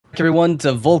Everyone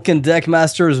to Vulcun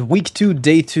Deckmasters Week 2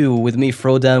 Day 2 with me,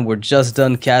 Frodan. We're just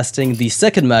done casting the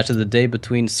second match of the day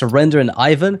between Surrender and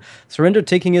Ivan. Surrender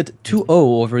taking it 2-0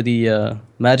 over the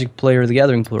Magic Player the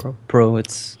Gathering Pro.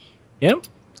 It's Yep.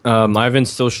 Ivan's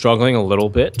still struggling a little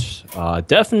bit.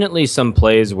 Definitely some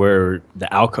plays where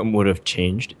the outcome would have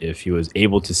changed if he was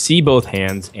able to see both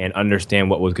hands and understand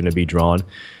what was going to be drawn.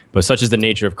 But such is the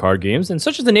nature of card games, and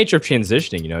such is the nature of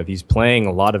transitioning. You know, if he's playing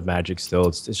a lot of Magic still,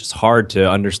 it's just hard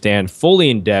to understand fully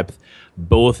in depth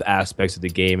both aspects of the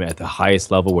game at the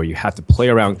highest level, where you have to play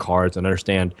around cards and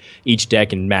understand each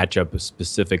deck and matchup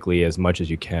specifically as much as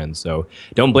you can. So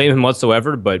don't blame him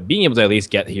whatsoever, but being able to at least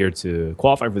get here to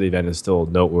qualify for the event is still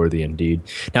noteworthy indeed.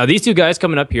 Now, these two guys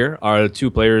coming up here are the two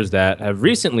players that have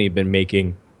recently been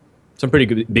making some pretty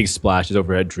good, big splashes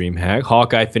over at DreamHack.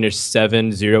 Hawkeye finished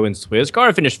 7-0 in Swiss.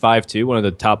 Gaara finished 5-2, one of the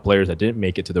top players that didn't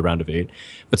make it to the round of 8,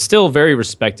 but still very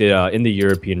respected in the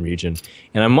European region.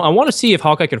 And I want to see if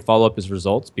Hawkeye can follow up his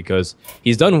results, because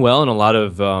he's done well in a lot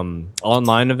of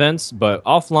online events, but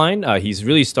offline, he's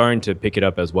really starting to pick it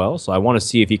up as well. So I want to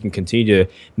see if he can continue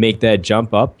to make that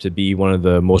jump up to be one of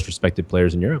the most respected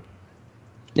players in Europe.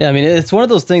 Yeah, I mean, it's one of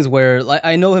those things where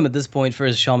I know him at this point for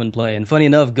his Shaman play, and funny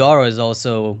enough, Gaara is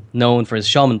also known for his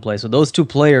Shaman play. So those two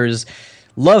players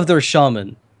love their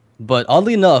Shaman, but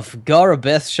oddly enough, Gaara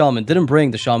best Shaman didn't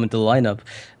bring the Shaman to the lineup,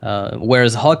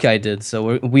 whereas Hawkeye did.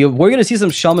 So we're going to see some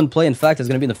Shaman play. In fact, it's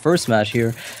going to be in the first match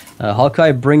here.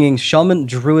 Hawkeye bringing Shaman,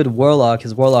 Druid, Warlock.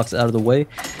 His Warlock's out of the way.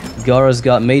 Gaara's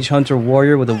got Mage, Hunter,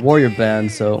 Warrior with a Warrior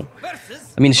band. So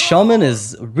I mean, Shaman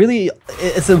is really,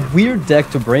 it's a weird deck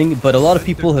to bring, but a lot of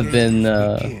people have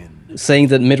been saying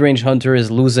that mid-range Hunter is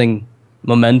losing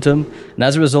momentum, and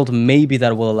as a result, maybe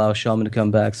that will allow Shaman to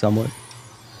come back somewhat.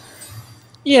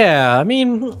 Yeah, I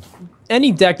mean,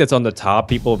 any deck that's on the top,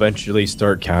 people eventually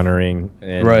start countering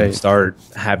and start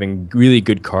having really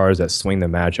good cards that swing the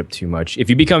matchup too much. If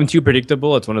you become too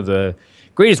predictable, it's one of the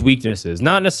greatest weaknesses.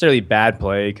 Not necessarily bad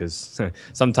play, because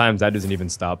sometimes that doesn't even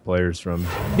stop players from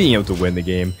being able to win the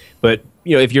game. But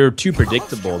you know, if you're too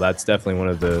predictable, that's definitely one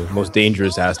of the most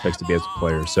dangerous aspects to be as a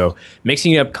player. So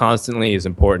mixing it up constantly is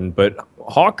important. But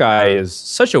Hawkeye is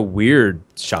such a weird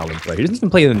Shaman player. He doesn't even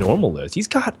play the normal list. He's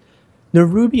got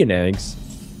Nerubian Eggs,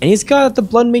 and he's got the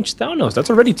Blood Mage Thanos. That's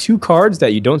already two cards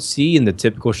that you don't see in the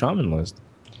typical Shaman list.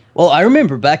 Well, I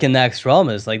remember back in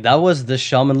Naxxramas, like that was the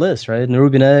Shaman list, right?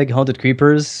 Nerubian Egg, Haunted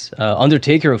Creepers,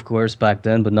 Undertaker, of course, back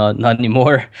then, but not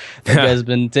anymore. That guy's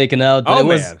been taken out. But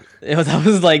that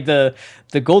was like the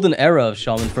golden era of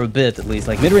Shaman for a bit, at least.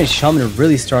 Like mid-range Shaman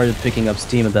really started picking up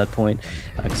steam at that point.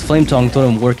 Because Flame Tongue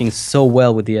Totem working so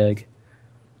well with the egg.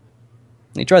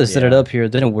 He tried to set it up here,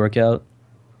 it didn't work out.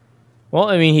 Well,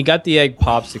 I mean, he got the egg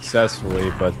pop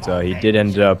successfully, but he did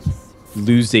end up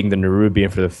losing the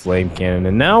Nerubian for the Flame Cannon.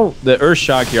 And now the Earth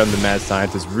Shock here on the Mad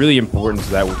Science is really important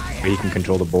so that way he can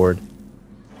control the board.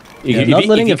 Yeah, not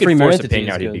letting if a free force a entity ping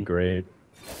out, is he'd be good. great.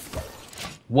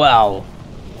 Wow.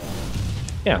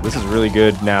 Yeah, this is really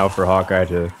good now for Hawkeye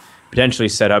to potentially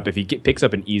set up if he picks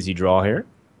up an easy draw here.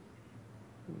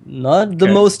 Not the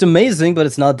most amazing, but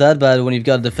it's not that bad when you've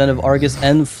got Defensive Argus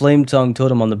and Flame Tongue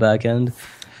Totem on the back end.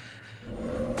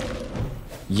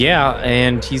 Yeah,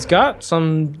 and he's got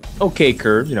some okay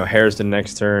curves. You know, Harris the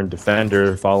next turn,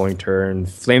 Defender following turn,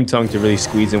 Flame Tongue to really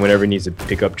squeeze in whenever he needs to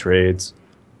pick up trades.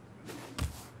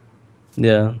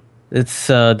 Yeah. It's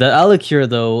the Alakir,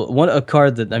 though, a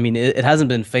card that, I mean, it hasn't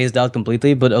been phased out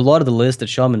completely, but a lot of the list that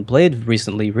Shaman played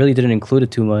recently really didn't include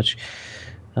it too much.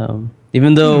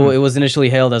 Even though it was initially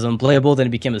hailed as unplayable, then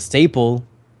it became a staple.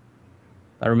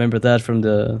 I remember that from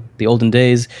the olden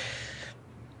days.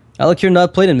 Alakir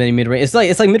not played in many mid-range. It's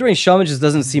like mid-range Shaman just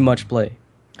doesn't see much play.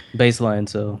 Baseline,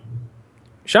 so.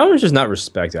 Shaman's just not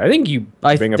respected. I think you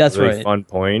bring up a really fun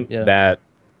point that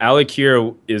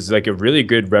Alakir is like a really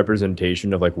good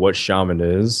representation of like what Shaman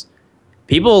is.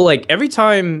 People, like, every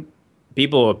time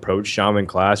people approach Shaman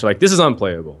class, they're like, this is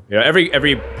unplayable. You know,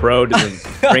 every pro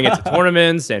doesn't bring it to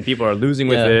tournaments and people are losing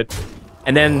with it.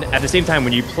 And then at the same time,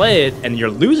 when you play it and you're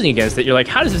losing against it, you're like,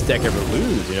 how does this deck ever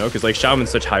lose? You know, because like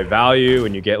Shaman's such high value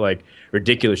and you get like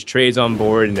ridiculous trades on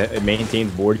board and it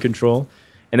maintains board control.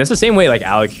 And that's the same way like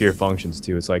Alakir functions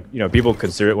too. It's like, you know, people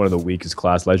consider it one of the weakest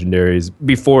class legendaries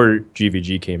before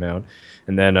GVG came out.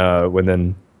 And then when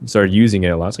then started using it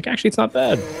a lot, it's like, actually, it's not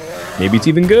bad. Maybe it's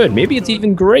even good. Maybe it's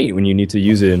even great when you need to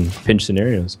use it in pinch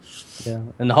scenarios. Yeah,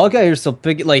 and Hawkeye is so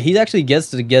big, like he actually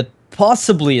gets to get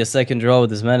possibly a second draw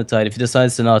with his Manatite if he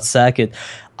decides to not sack it.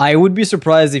 I would be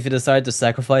surprised if he decided to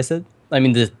sacrifice it. I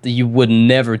mean, you would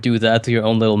never do that to your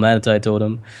own little Manatite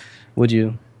totem, would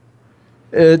you?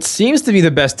 It seems to be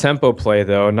the best tempo play,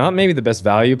 though. Not maybe the best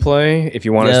value play if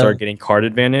you want to start getting card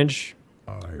advantage.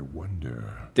 I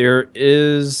wonder.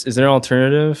 Is there an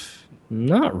alternative?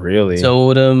 Not really.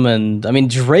 Totem and, I mean,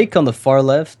 Drake on the far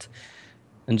left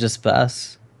and just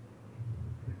pass.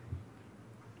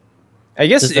 I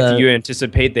guess if you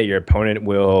anticipate that your opponent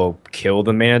will kill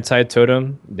the Mana Tide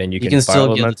Totem, then you can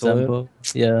still get the tempo.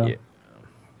 Yeah.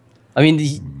 I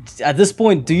mean, at this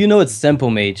point, do you know it's Tempo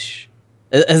Mage?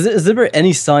 Is there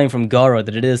any sign from Gaara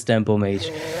that it is Tempo Mage?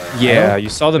 Yeah, you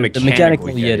saw the mechanical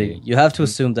Yeti. You have to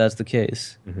assume that's the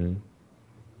case.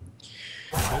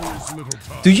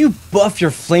 Do you buff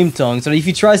your Flame Tongue so that if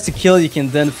he tries to kill, you can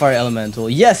then fire Elemental?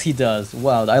 Yes, he does.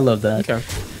 Wow, I love that. Okay.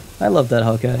 I love that,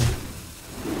 Hawkeye.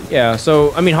 Yeah,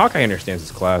 so, I mean, Hawkeye understands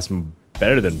his class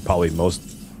better than probably most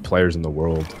players in the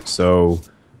world. So,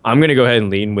 I'm going to go ahead and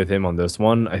lean with him on this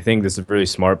one. I think this is a really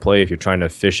smart play if you're trying to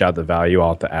fish out the value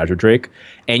off the Azure Drake.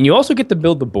 And you also get to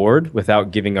build the board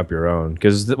without giving up your own.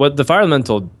 Because what the Fire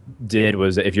Elemental did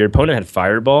was if your opponent had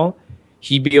Fireball,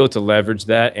 he'd be able to leverage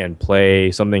that and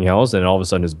play something else, and all of a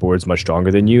sudden his board's much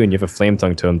stronger than you, and you have a Flame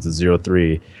Tongue Tome to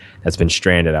 0/3 that's been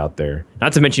stranded out there.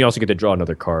 Not to mention you also get to draw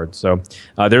another card. So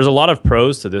there's a lot of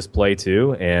pros to this play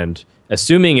too, and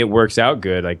assuming it works out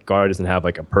good, like Gaara doesn't have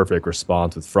like a perfect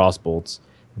response with Frostbolts,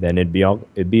 then it'd be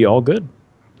all good.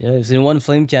 Yeah, you've seen one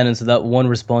Flame Cannon, so that one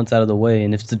response out of the way.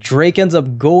 And if the Drake ends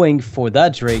up going for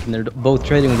that Drake, and they're both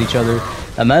trading with each other,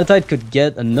 a Mana Tide could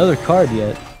get another card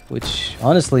yet, which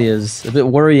honestly is a bit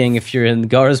worrying if you're in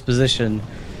Gaara's position.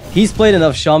 He's played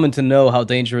enough Shaman to know how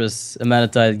dangerous a Mana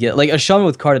Tide get. Like, a Shaman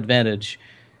with card advantage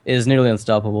is nearly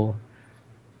unstoppable.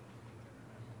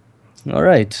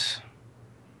 Alright.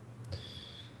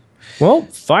 Well,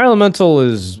 Fire Elemental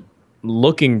is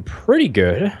looking pretty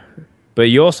good, but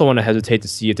you also want to hesitate to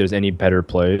see if there's any better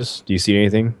plays. Do you see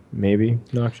anything, maybe,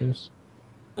 Noxious?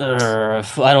 I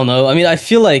don't know. I mean, I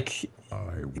feel like...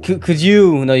 Could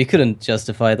you... No, you couldn't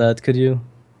justify that, could you?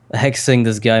 Hexing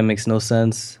this guy makes no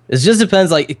sense. It just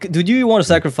depends, like, do you want to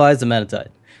sacrifice the Mana Tide?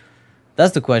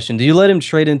 That's the question. Do you let him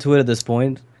trade into it at this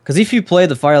point? Because if you play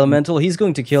the Fire Elemental, he's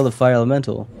going to kill the Fire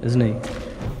Elemental, isn't he?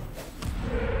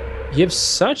 You have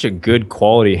such a good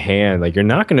quality hand. Like, you're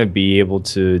not going to be able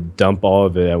to dump all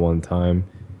of it at one time.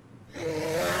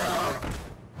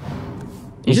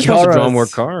 You just have to draw more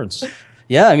cards.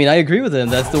 Yeah, I mean, I agree with him.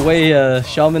 That's the way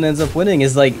Shaman ends up winning.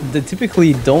 Is like, they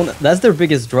typically don't... That's their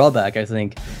biggest drawback, I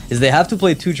think. Is they have to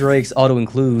play 2 Drakes,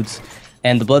 auto-includes,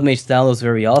 and the Blood Mage Thanos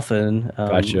very often.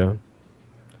 Gotcha.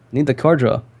 Need the card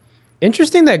draw.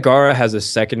 Interesting that Gaara has a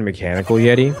second Mechanical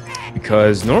Yeti,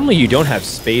 because normally you don't have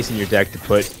space in your deck to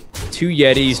put 2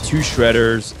 Yetis, 2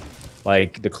 Shredders,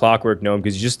 like the Clockwork Gnome,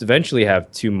 because you just eventually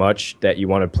have too much that you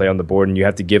want to play on the board, and you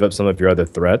have to give up some of your other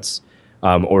threats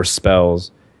or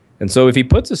spells. And so if he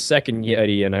puts a second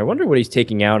Yeti in, I wonder what he's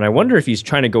taking out, and I wonder if he's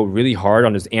trying to go really hard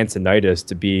on his Antonidas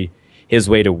to be his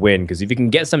way to win, because if he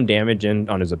can get some damage in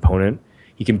on his opponent,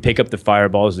 he can pick up the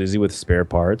fireballs easily with spare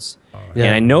parts. Yeah.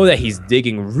 And I know that he's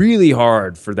digging really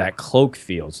hard for that cloak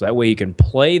field, so that way he can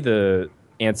play the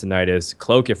Antonidas,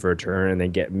 cloak it for a turn, and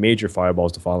then get major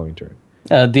fireballs the following turn.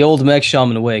 The old Mech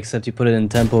Shaman way, except you put it in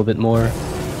tempo a bit more.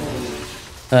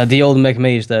 The old Mech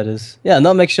Mage, that is. Yeah,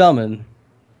 not Mech Shaman.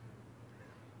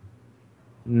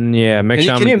 Yeah, Mech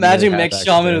Shaman. Can you imagine Mech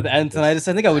Shaman with Antonidas?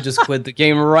 I think I would just quit the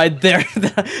game right there.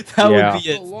 that would be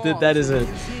it. That is it.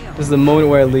 This is the moment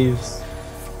where it leaves.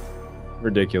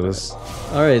 Ridiculous.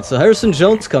 Alright, so Harrison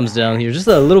Jones comes down here. Just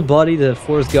a little body to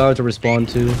force Gaara to respond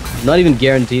to. Not even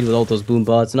guaranteed with all those boom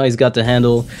bots. Now he's got to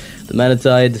handle the Mana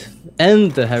Tide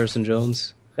and the Harrison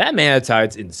Jones. That Mana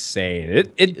Tide's insane.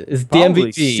 It's the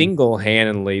MVP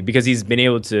single-handedly, because he's been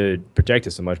able to protect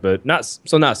it so much, but not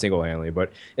single-handedly,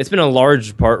 but it's been a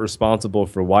large part responsible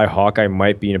for why Hawkeye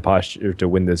might be in a posture to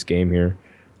win this game here.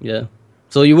 Yeah.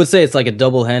 So you would say it's like a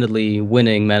double-handedly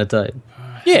winning Mana Tide?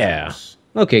 Yeah.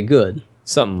 Okay, good.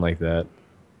 Something like that.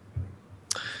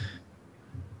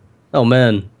 Oh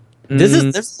man, there's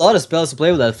a lot of spells to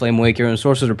play with that Flame Waker and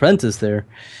Sorcerer's Apprentice there.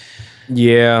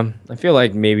 Yeah, I feel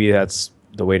like maybe that's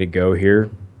the way to go here.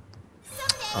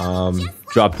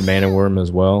 Drop the Mana Worm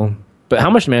as well. But how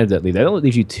much mana does that leave? That only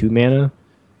leaves you 2 mana.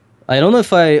 I don't know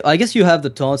if I guess you have the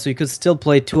taunt, so you could still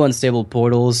play 2 Unstable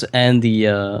Portals and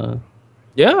the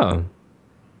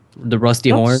the Rusty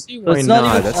Horn. Why it's not?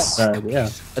 not even That's that bad, yeah.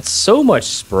 That's so much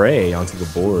spray onto the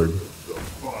board.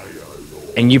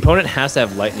 And your opponent has to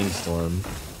have Lightning Storm.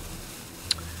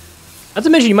 Not to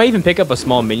mention, you might even pick up a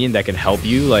small minion that can help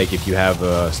you, like if you have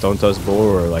a Stone Tusk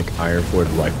Boar or like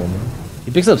Ironforged Rifleman.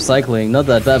 He picks up Cycling, not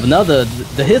that bad, but now the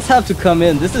hits have to come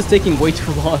in. This is taking way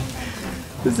too long.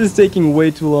 This is taking way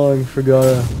too long for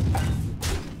Gaara.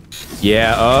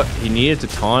 Yeah, he needed to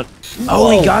taunt.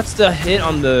 Oh, he got the hit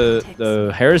on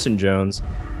the Harrison Jones.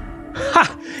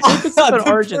 Ha! He picks up an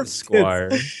Argent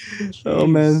Squire. Oh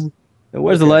man, and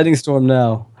where's the lightning storm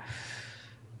now?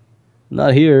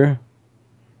 Not here.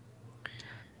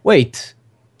 Wait,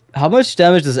 how much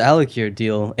damage does Alakir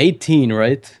deal? 18,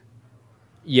 right?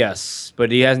 Yes,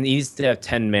 but he needs to have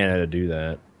 10 mana to do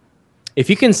that. If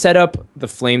you can set up the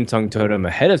Flame Tongue Totem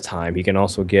ahead of time, he can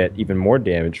also get even more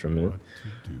damage from it.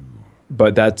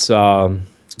 But that's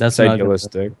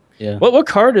idealistic. Yeah. What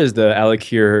card is the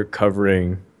Alakir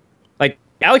covering? Like,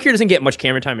 Alakir doesn't get much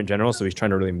camera time in general, so he's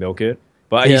trying to really milk it.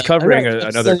 But he's covering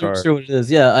another card. Sure what it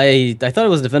is. Yeah, I thought it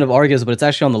was Definitive Argus, but it's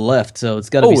actually on the left, so it's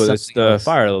got to be something. Oh, it's the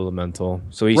Fire Elemental.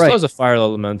 So he still has a Fire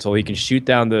Elemental. He can shoot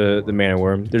down the Mana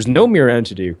Worm. There's no Mirror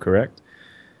Entity, correct?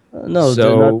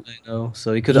 No, no.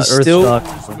 So he could Earth Shock.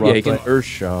 Yeah, he can Earth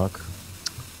Shock.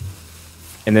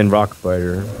 And then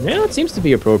Rockbiter. Yeah, it seems to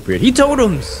be appropriate. He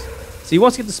totems! So he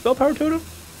wants to get the Spell Power Totem?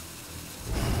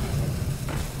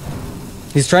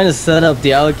 He's trying to set up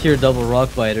the Alakir double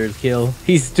Rockbiter kill.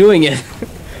 He's doing it.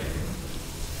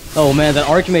 Oh man, that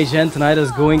Archmage Antonita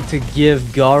is going to give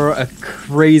Gaara a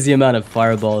crazy amount of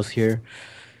fireballs here.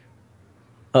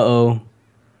 Uh-oh.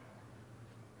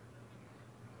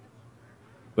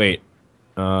 Wait.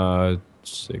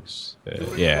 6.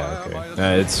 Yeah,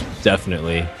 okay. It's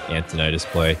definitely Antonitis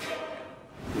play.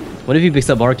 What if he picks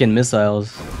up Arcane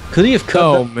Missiles? Could he have cut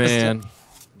Oh man,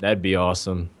 that'd be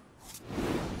awesome.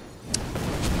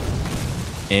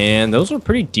 And those were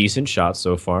pretty decent shots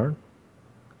so far.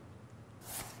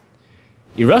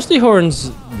 He Rusty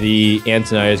Horns the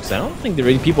Antonitis because I don't think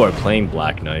the people are playing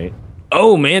Black Knight.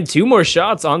 Oh man, 2 more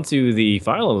shots onto the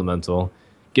Fire Elemental.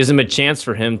 Gives him a chance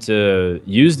for him to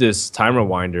use this Time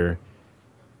Rewinder.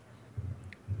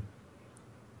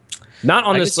 Not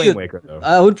on this Flame Waker, though.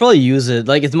 I would probably use it.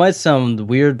 Like, it might sound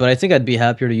weird, but I think I'd be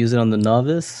happier to use it on the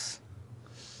Novice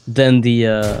than the...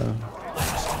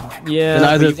 yeah, than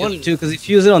either of the other two, because if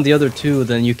you use it on the other two,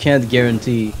 then you can't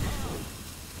guarantee.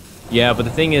 Yeah, but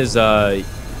the thing is,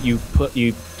 you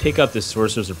pick up the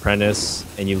Sorcerer's Apprentice,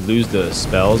 and you lose the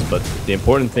spells, but the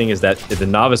important thing is that if the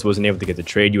Novice wasn't able to get the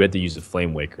trade, you had to use the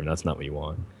Flame Waker, and that's not what you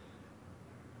want.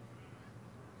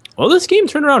 Well, this game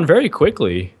turned around very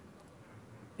quickly.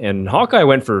 And Hawkeye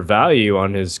went for value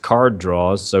on his card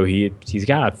draws, so he's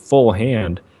got a full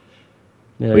hand.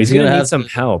 Yeah, but he's gonna need some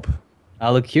help.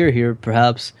 Alakir here,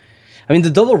 perhaps. I mean, the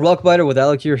double Rockbiter with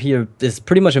Alakir here is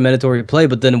pretty much a mandatory play,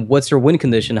 but then what's your win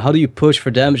condition? How do you push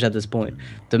for damage at this point?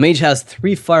 The mage has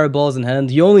 3 fireballs in hand.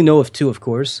 You only know of 2, of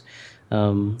course.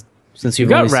 Since you've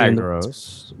got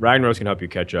Ragnaros. Ragnaros can help you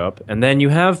catch up. And then you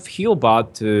have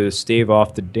Healbot to stave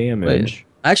off the damage. Wait.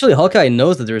 Actually, Hawkeye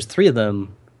knows that there's 3 of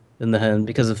them in the hand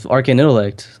because of Arcane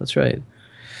Intellect. That's right.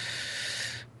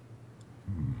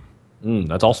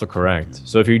 That's also correct.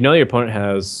 So if you know your opponent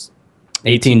has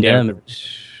 18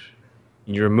 damage,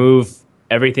 you remove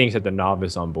everything except the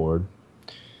Novice on board.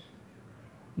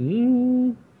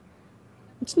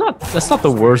 That's not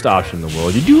the worst option in the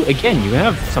world. You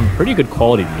have some pretty good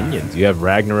quality minions. You have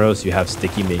Ragnaros, you have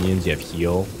sticky minions, you have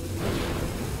heal.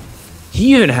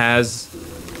 He even has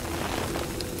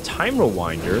Time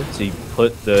Rewinder to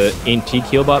put the antique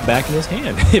Healbot back in his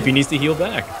hand if he needs to heal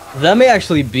back. That may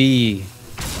actually be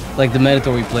like the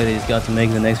mandatory play that he's got to make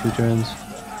in the next few turns.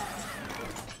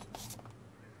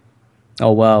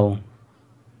 Oh wow.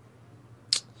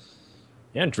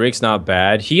 Yeah, Drake's not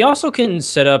bad. He also can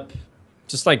set up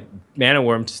just like Mana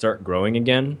Worm to start growing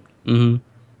again.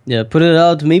 Yeah, put it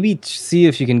out. Maybe see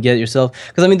if you can get yourself...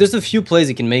 Because, I mean, there's a few plays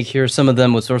he can make here. Some of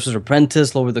them with Sorcerer's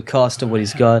Apprentice, lower the cost of what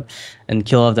he's got, and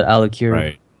kill off the Alakir.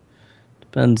 Right.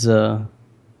 Depends how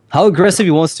aggressive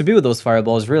he wants to be with those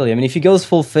fireballs, really. I mean, if he goes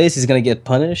full face, he's going to get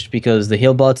punished because the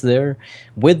Healbot's there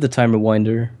with the Time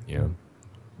Rewinder. Yeah.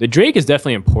 The Drake is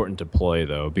definitely important to play,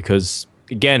 though, because...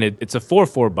 Again, it's a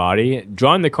 4/4 body.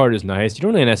 Drawing the card is nice. You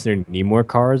don't really necessarily need more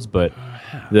cards, but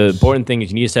the important thing is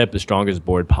you need to set up the strongest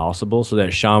board possible so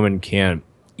that Shaman can't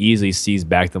easily seize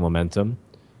back the momentum.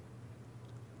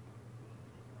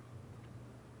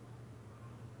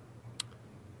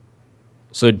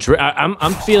 So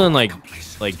I'm feeling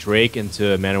like Drake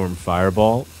into Mana Worm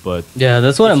Fireball, but yeah,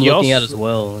 that's what I'm looking at as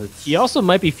well. He also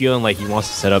might be feeling like he wants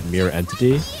to set up Mirror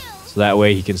Entity. So that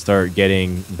way he can start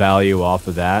getting value off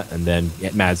of that, and then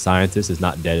Mad Scientist is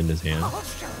not dead in his hand.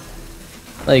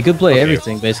 Like, he could play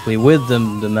everything, basically, with the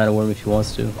Mana Worm if he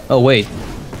wants to. Oh, wait.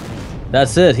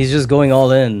 That's it. He's just going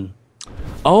all in.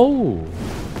 Oh.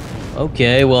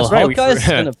 Okay, well, right, Hawkeye's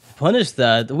going to punish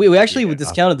that. We actually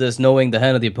discounted this knowing the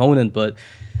hand of the opponent, but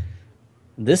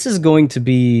this is going to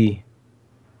be...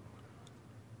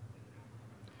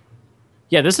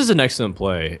 Yeah, this is an excellent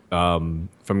play from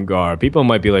Gaara. People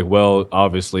might be like, well,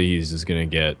 obviously he's just going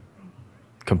to get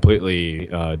completely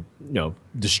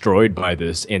destroyed by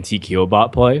this antique heal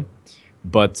bot play.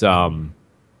 But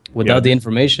without the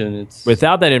information,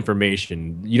 without that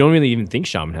information, you don't really even think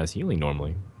Shaman has healing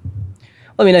normally.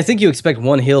 I mean, I think you expect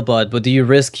one heal bot, but do you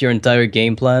risk your entire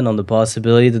game plan on the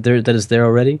possibility that is there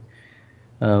already?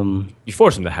 You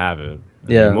force him to have it.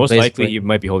 Yeah, most basically. likely you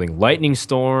might be holding Lightning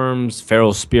Storms,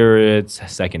 Feral Spirits,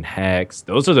 Second Hex.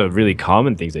 Those are the really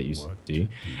common things that you see.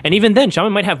 And even then,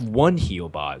 Shaman might have one heal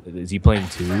bot. Is he playing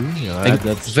two? You know,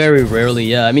 that's very rarely,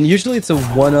 yeah. I mean, usually it's a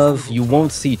one of, you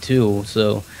won't see two,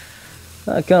 so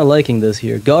kind of liking this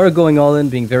here. Gaara going all in,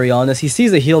 being very honest. He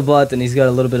sees a heal bot and he's got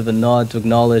a little bit of a nod to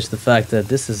acknowledge the fact that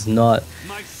this is not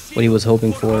what he was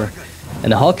hoping for.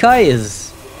 And Hawkeye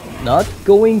is not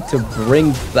going to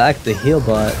bring back the heal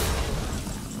bot.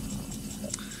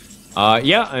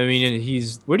 Yeah, I mean,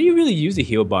 where do you really use the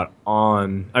heal bot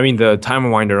on? I mean, the timer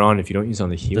winder on if you don't use on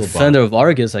the heal bot. Defender of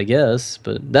Argus, I guess,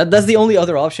 but that's the only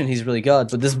other option he's really got.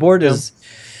 But this board is,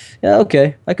 yeah,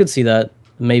 okay, I could see that,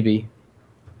 maybe.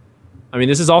 I mean,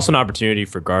 this is also an opportunity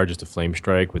for Gaara just to flame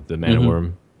strike with the mana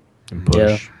worm and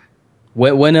push.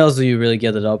 Yeah. When else do you really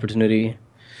get that opportunity?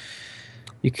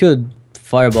 You could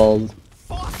fireball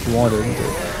if you wanted.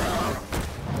 But...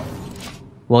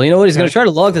 Well, you know what? He's going to try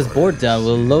to log this board down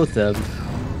with Lotheb.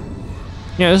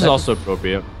 Yeah, this is also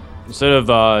appropriate. Instead of,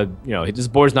 this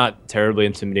board's not terribly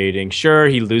intimidating. Sure,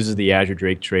 he loses the Azure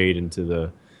Drake trade into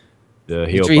the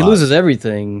heal bot. He loses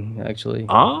everything, actually.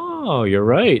 Oh, you're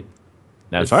right.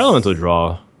 That Fire Elemental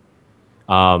draw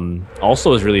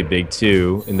also is really big,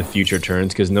 too, in the future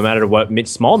turns, because no matter what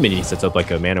small mini sets up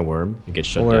like a Mana Worm, it gets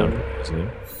shut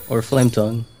down. Or Flame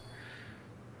Tongue.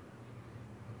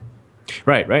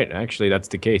 Right. Actually, that's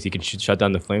the case. He can shut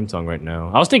down the Flame Tongue right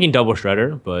now. I was thinking Double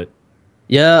Shredder, but...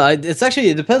 Yeah, it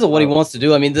depends on what he wants to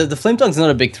do. I mean, the Flame Tongue's not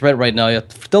a big threat right now. Yeah,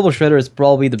 Double Shredder is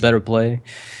probably the better play.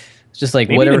 It's just like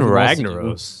maybe whatever even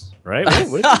Ragnaros, right?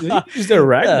 What is there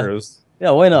Ragnaros?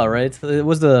 Yeah, why not, right?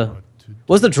 What's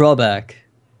the drawback?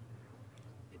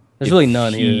 There's really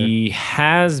none here. He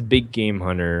has Big Game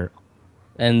Hunter,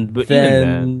 but then...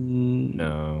 even then,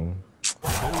 no.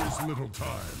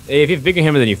 If you have Big Game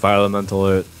Hunter, then you Fire Elemental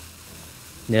it.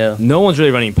 Yeah. No one's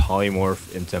really running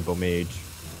Polymorph in Tempo Mage.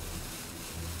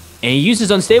 And he uses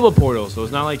Unstable Portal, so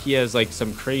it's not like he has like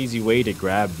some crazy way to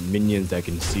grab minions that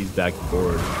can seize back the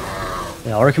board.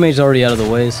 Yeah, Archmage's already out of the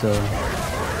way, so...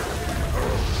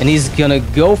 And he's gonna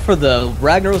go for the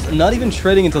Ragnaros, not even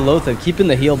shredding into Lotheb, keeping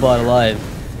the heal bot alive.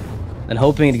 And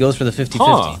hoping it goes for the 50-50.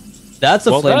 Huh. That's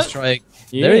a Flame Strike.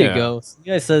 Yeah. There you go. So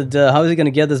you guys said, how is he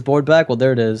gonna get this board back? Well,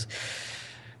 there it is.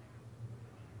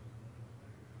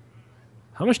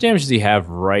 How much damage does he have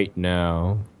right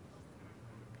now?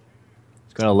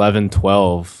 He's got 11,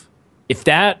 12. If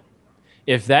that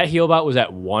heal bot was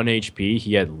at 1 HP,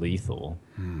 he had lethal.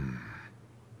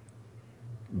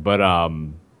 But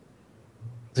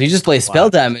so you just play spell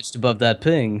damage above that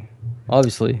ping,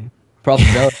 obviously.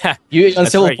 Prophet you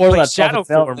unstable portal like Shadow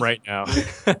Form right now.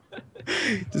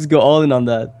 Just go all in on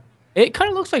that. It kind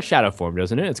of looks like Shadow Form,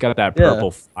 doesn't it? It's got that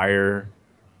purple fire.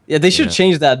 Yeah, they should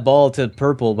change that ball to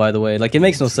purple. By the way, like it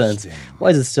makes no sense. Why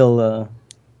is it still?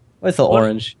 Why is it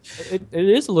orange? It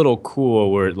is a little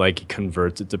cool where it like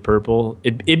converts it to purple.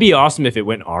 It'd be awesome if it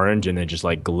went orange and then just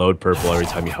like glowed purple every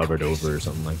time you hovered over or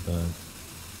something like that.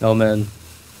 Oh man.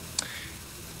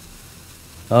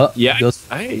 Yeah,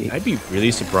 I'd be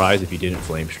really surprised if he didn't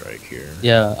Flame Strike here.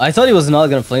 Yeah, I thought he was not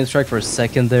going to Flame Strike for a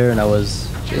second there, and I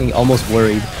was getting almost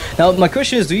worried. Now, my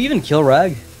question is, do you even kill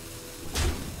Rag?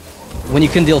 When you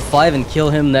can deal 5 and kill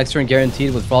him next turn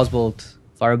guaranteed with Frostbolt,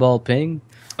 Fireball, Ping?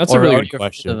 That's a really good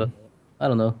question. I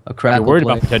don't know, a crackle You're worried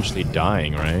play. about potentially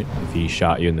dying, right? If he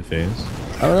shot you in the face.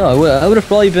 I don't know, I would have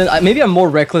probably been... Maybe I'm more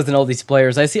reckless than all these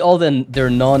players. I see all their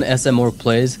non-SMO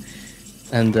plays,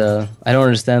 and I don't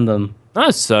understand them.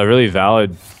 That's a really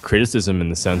valid criticism in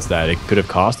the sense that it could have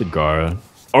costed Gaara.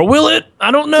 Or will it?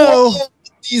 I don't know. Whoa,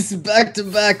 these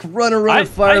back-to-back run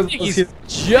fire. I think he's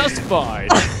just fine.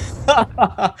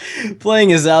 Playing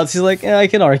his outs, he's like, I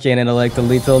can Arcane Intellect the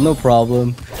lethal, no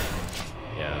problem.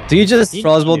 Yeah. Do you just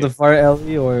Frostbolt the Fire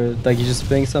Ellie, or like you just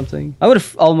ping something? I would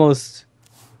have almost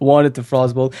wanted to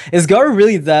Frostbolt. Is Gaara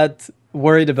really that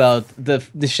worried about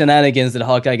the shenanigans that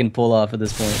Hawkeye can pull off at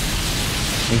this point?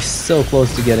 He's so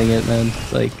close to getting it, man.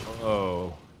 It's like,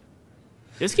 oh,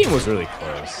 this game was really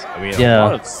close. I mean, a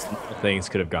lot of small things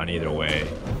could have gone either way.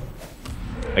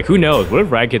 Like, who knows? What if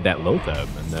Rag hit that Lotheb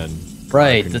and then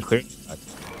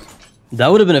that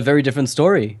would have been a very different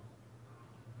story.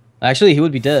 Actually, he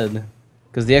would be dead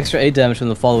because the extra 8 damage from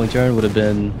the following turn would have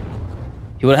been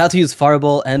He would have to use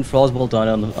Fireball and Frostbolt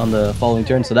on the following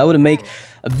turn, so that would make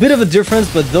a bit of a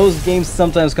difference, but those games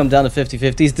sometimes come down to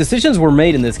 50-50s. Decisions were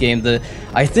made in this game.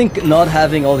 I think not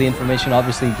having all the information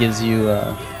obviously gives you,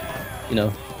 you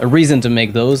know, a reason to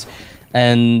make those.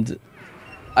 And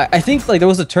I think like there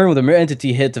was a turn where the Mirror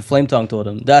Entity hit the Flame Tongue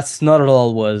Totem. That's not at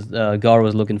all what Gaara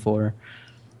was looking for.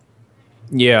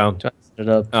 Yeah. It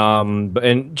up.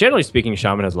 And generally speaking,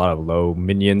 Shaman has a lot of low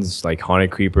minions, like Haunted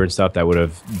Creeper and stuff that would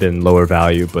have been lower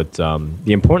value. But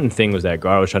the important thing was that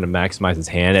Gaara was trying to maximize his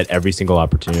hand at every single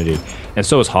opportunity. And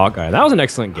so was Hawkeye. That was an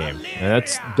excellent game. And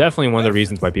that's definitely one of the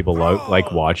reasons why people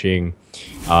like watching,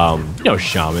 you know,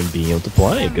 Shaman being able to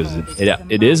play. Because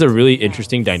it is a really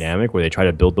interesting dynamic where they try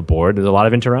to build the board. There's a lot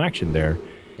of interaction there.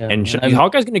 Yeah, and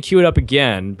Hawkeye's going to queue it up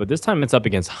again, but this time it's up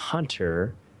against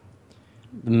Hunter.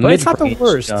 But it's not the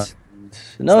worst.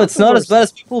 No, it's not as bad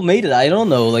as people made it. I don't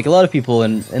know. Like, a lot of people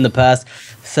in the past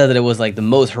said that it was like the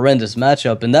most horrendous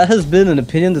matchup, and that has been an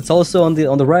opinion that's also on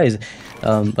the rise.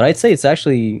 But I'd say it's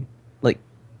actually like,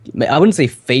 I wouldn't say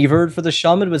favored for the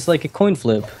Shaman, but it's like a coin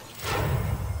flip.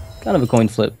 Kind of a coin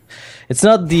flip. It's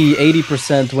not the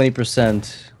 80%,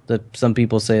 20% that some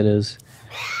people say it is.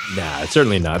 Nah, it's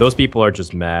certainly not. Those people are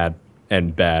just mad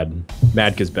and bad.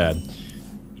 Mad 'cause bad.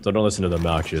 So don't listen to the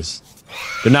obnoxious.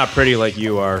 They're not pretty like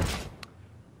you are.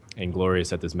 And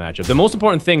glorious at this matchup. The most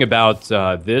important thing about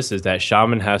this is that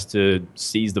Shaman has to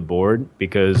seize the board,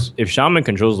 because if Shaman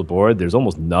controls the board, there's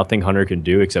almost nothing Hunter can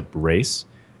do except race.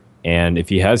 And if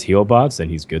he has heal bots, then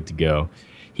he's good to go.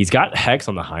 He's got Hex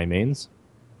on the high mains,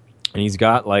 and he's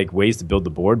got like ways to build the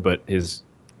board, but his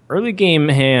early game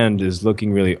hand is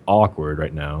looking really awkward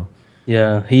right now.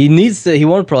 Yeah, he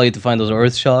won't probably to find those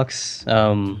Earth Shocks.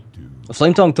 A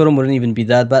Flame Tongue Totem wouldn't even be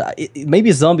that bad.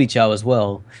 Maybe a Zombie Chow as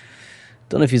well.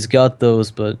 Don't know if he's got those,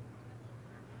 but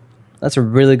that's a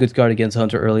really good card against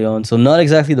Hunter early on. So not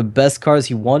exactly the best cards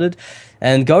he wanted.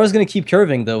 And Gaara's going to keep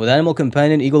curving, though, with Animal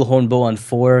Companion, Eagle Horn Bow on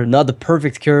 4. Not the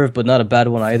perfect curve, but not a bad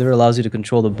one either. Allows you to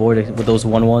control the board with those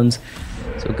 1/1s.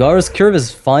 So Gaara's curve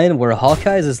is fine, where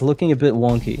Hawkeye's is looking a bit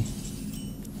wonky.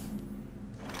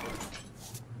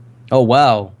 Oh,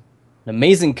 wow. An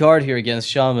amazing card here against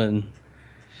Shaman.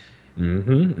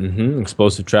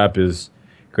 Explosive Trap is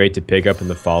great to pick up in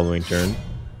the following turn.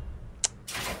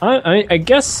 I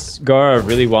guess Gaara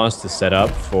really wants to set up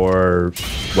for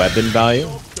weapon value.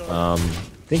 I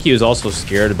think he was also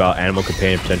scared about Animal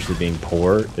Companion potentially being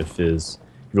poor if he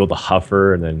rolled a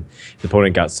Huffer and then the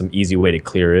opponent got some easy way to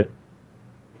clear it.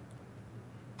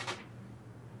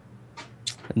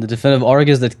 And the defensive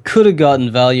Argus that could have gotten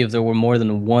value if there were more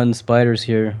than one spiders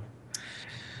here.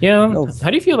 Yeah. How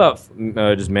do you feel about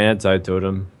just Mana Tide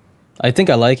Totem? I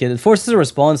think I like it. It forces a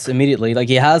response immediately. Like,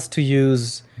 he has to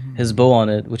use his bow on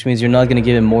it, which means you're not going to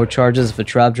give him more charges if a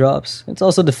trap drops. It's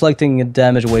also deflecting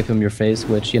damage away from your face,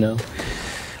 which, you know,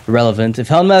 relevant. If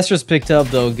Houndmaster's picked up,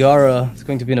 though, Gaara is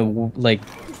going to be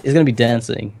is going to be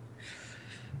dancing.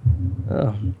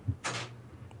 Oh.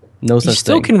 No such thing. You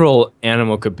still can roll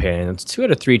Animal Companion. It's 2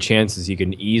 out of 3 chances you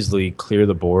can easily clear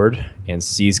the board and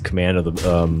seize command of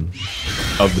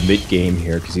the mid game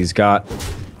here, because he's got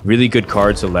really good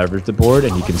cards to leverage the board,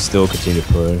 and he can still continue to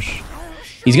push.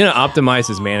 He's going to optimize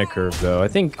his mana curve, though. I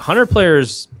think Hunter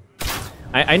players...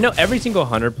 I know every single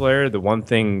Hunter player, the one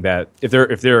thing that... If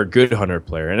they're a good Hunter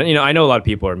player, and you know, I know a lot of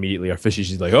people are immediately fishy.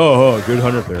 She's like, oh, good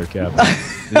Hunter player, Cap.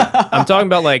 I'm talking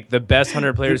about like the best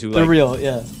Hunter players who like... The real,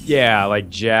 yeah. Yeah, like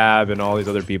Jab and all these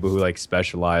other people who like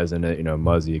specialize in it, you know,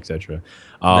 Muzzy, etc.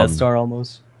 Death Star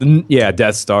almost. Yeah,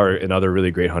 Death Star, another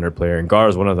really great Hunter player, and Gaara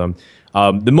is one of them.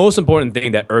 The most important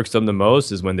thing that irks them the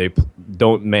most is when they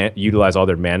don't utilize all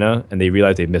their mana and they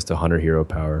realize they missed a Hunter hero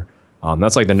power.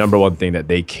 That's like the #1 thing that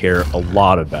they care a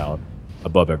lot about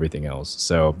above everything else.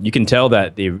 So you can tell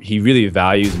that he really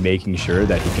values making sure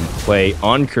that he can play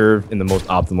on curve in the most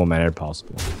optimal manner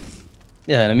possible.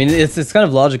 Yeah, I mean, it's kind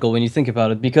of logical when you think about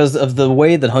it, because of the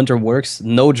way that Hunter works.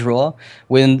 No draw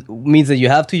means that you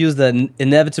have to use that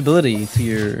inevitability to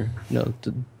your, you know,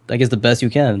 I guess the best you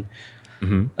can.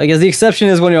 I guess the exception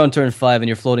is when you're on turn 5 and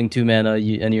you're floating 2 mana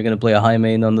and you're going to play a high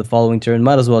main on the following turn.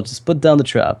 Might as well just put down the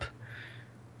trap.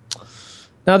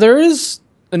 Now, there is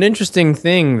an interesting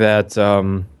thing that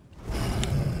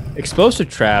Explosive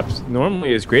Traps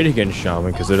normally is great against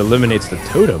Shaman because it eliminates the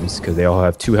totems because they all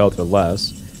have 2 health or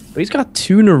less. But he's got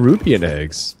 2 Nerubian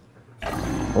eggs.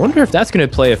 I wonder if that's going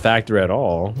to play a factor at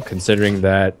all, considering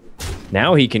that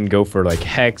now he can go for like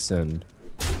Hex and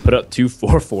put up 2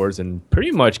 4/4s and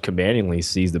pretty much commandingly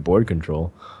seize the board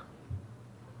control.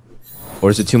 Or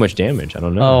is it too much damage? I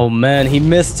don't know. Oh man, he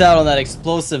missed out on that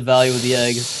explosive value with the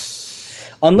eggs.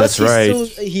 Unless That's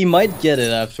right. He might get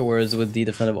it afterwards with the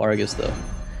defensive Argus, though.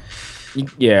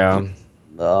 Yeah.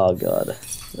 Oh god.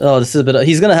 Oh, this is a bit.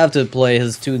 He's gonna have to play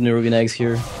his 2 Nerubian eggs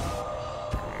here,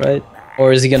 right?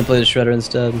 Or is he gonna play the Shredder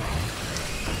instead?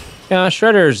 Yeah,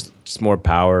 Shredder's just more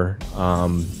power. Now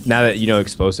that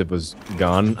Explosive was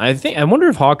gone, I wonder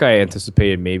if Hawkeye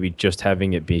anticipated maybe just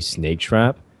having it be Snake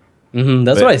Trap.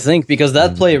 That's what I think, because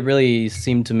that play really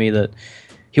seemed to me that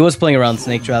he was playing around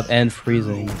Snake Trap and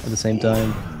freezing at the same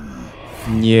time.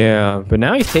 Yeah, but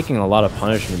now he's taking a lot of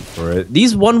punishment for it.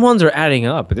 These 1/1s are adding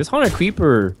up. But this Haunted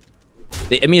Creeper,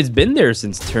 I mean, it's been there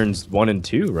since turns 1 and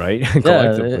 2, right?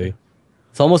 Collectively.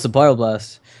 It's almost a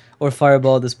Pyroblast or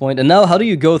Fireball at this point. And now, how do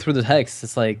you go through the Hex?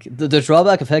 It's like the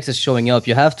drawback of Hex is showing up.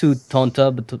 You have to taunt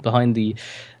up behind the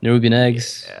Nerubian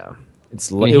eggs. Yeah,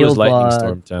 it was Lightning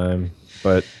Storm time,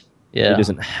 but he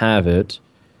doesn't have it.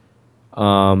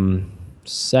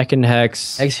 Second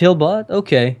Hex. Hex Heal Bot?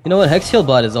 Okay. You know what? Hex Heal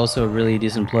Bot is also a really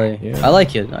decent play. Yeah. I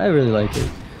like it. I really like it.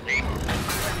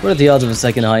 What are the odds of a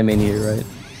second high main here, right?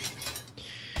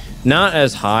 Not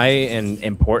as high and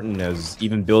important as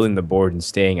even building the board and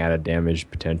staying at a damage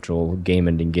potential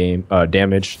game-ending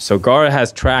damage. So Gaara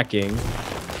has tracking,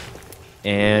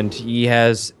 and he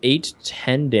has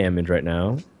 8-10 damage right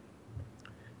now.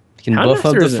 Can buff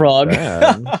up the frog.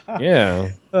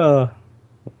 Yeah.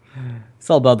 It's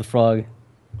all about the frog.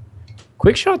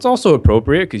 Quick Shot's also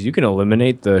appropriate because you can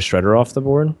eliminate the Shredder off the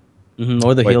board.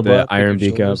 Or the heal bot. Iron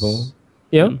Beak Apple.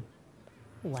 Yeah.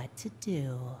 What to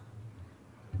do?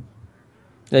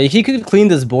 Yeah, he could clean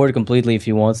this board completely if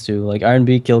he wants to. Like Iron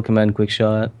Beak, Kill Command, Quick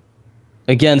Shot.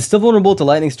 Again, still vulnerable to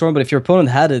Lightning Storm, but if your opponent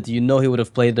had it, he would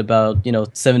have played it about,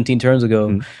 17 turns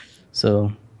ago.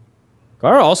 So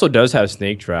Gaara also does have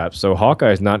Snake Trap, so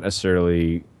Hawkeye is not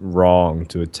necessarily wrong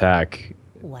to attack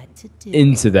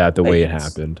into that the way it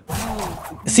happened.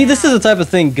 See, this is the type of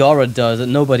thing Gaara does that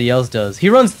nobody else does. He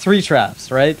runs 3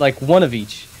 traps, right? Like one of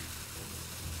each.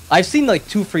 I've seen like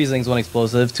 2 freezings, 1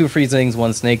 explosive, 2 freezings,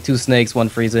 1 snake, 2 snakes, 1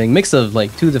 freezing, mix of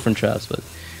like 2 different traps. But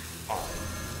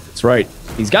that's right.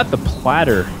 He's got the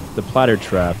platter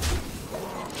trap.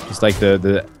 It's like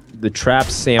the trap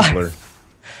sampler.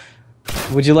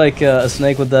 Would you like a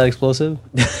snake with that explosive?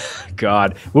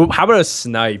 God, well, how about a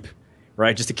snipe?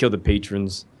 Right, just to kill the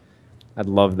patrons. I'd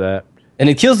love that. And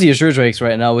it kills the Azure Drakes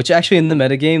right now, which actually in the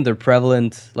metagame, they're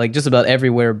prevalent like just about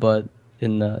everywhere but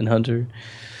in Hunter.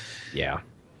 Yeah.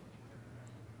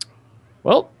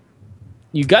 Well,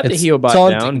 you got the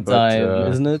Heobot down, but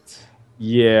isn't it?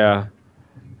 Yeah.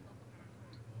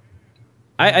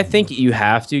 I think you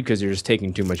have to because you're just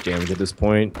taking too much damage at this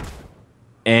point.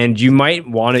 And you might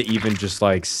want to even just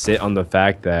like sit on the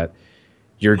fact that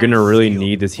you're going to really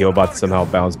need this Heobot to somehow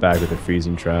bounce back with a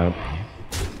freezing trap.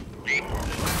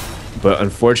 But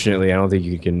unfortunately, I don't think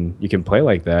you can play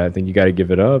like that. I think you got to give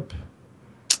it up.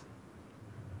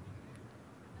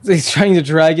 He's trying to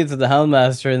drag it to the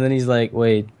Houndmaster, and then he's like,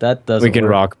 wait, that doesn't We can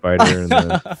work. Rock Biter. And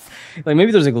like,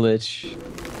 maybe there's a glitch.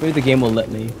 Maybe the game will let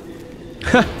me.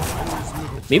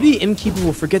 Maybe the Innkeeper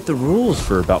will forget the rules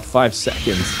for about 5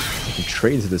 seconds and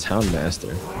trade to this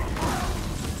Houndmaster.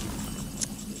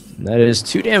 That is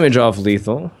 2 damage off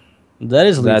lethal. That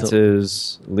is lethal. That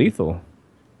is lethal.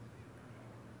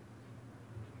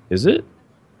 Is it?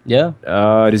 Yeah.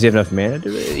 Does he have enough mana to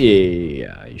do it?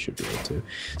 Yeah, you should be able to.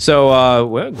 So,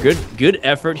 well, good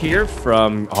effort here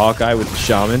from Hawkeye with the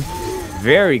Shaman.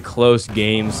 Very close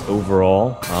games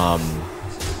overall.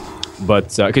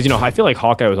 But because I feel like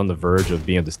Hawkeye was on the verge of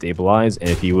being able to stabilize, and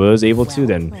if he was able to,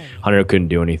 then Hunter couldn't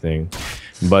do anything.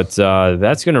 But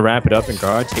that's gonna wrap it up, and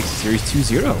Gaara takes the series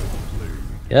 2-0.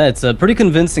 Yeah, it's a pretty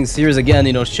convincing series. Again,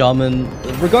 Shaman,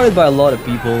 regarded by a lot of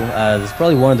people as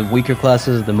probably one of the weaker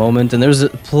classes at the moment. And there's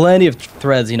plenty of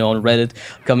threads, on Reddit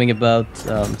coming about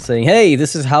saying, hey,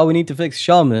 this is how we need to fix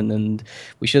Shaman, and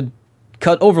we should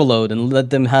cut Overload and let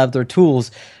them have their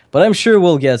tools. But I'm sure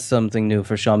we'll get something new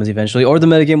for Shamans eventually, or the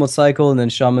metagame will cycle, and then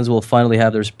Shamans will finally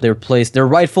have their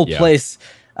rightful place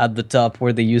at the top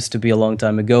where they used to be a long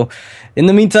time ago. In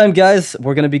the meantime, guys,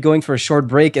 we're going to be going for a short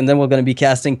break, and then we're going to be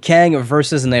casting Kang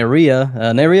versus Neria.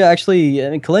 Neria, actually,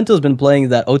 Kalento's been playing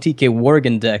that OTK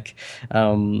Worgen deck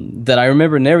that I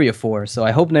remember Neria for, so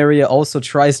I hope Neria also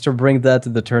tries to bring that to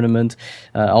the tournament,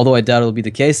 although I doubt it'll be the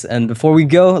case. And before we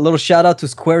go, a little shout out to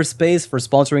Squarespace for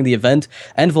sponsoring the event,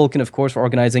 and Vulcun, of course, for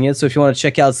organizing it. So if you want to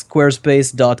check out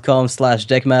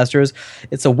squarespace.com/Deckmasters,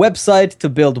 it's a website to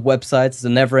build websites. It's a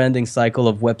never-ending cycle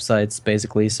of websites,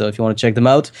 basically. So if you want to check them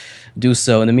out, do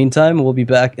so. In the meantime, we'll be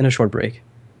back in a short break.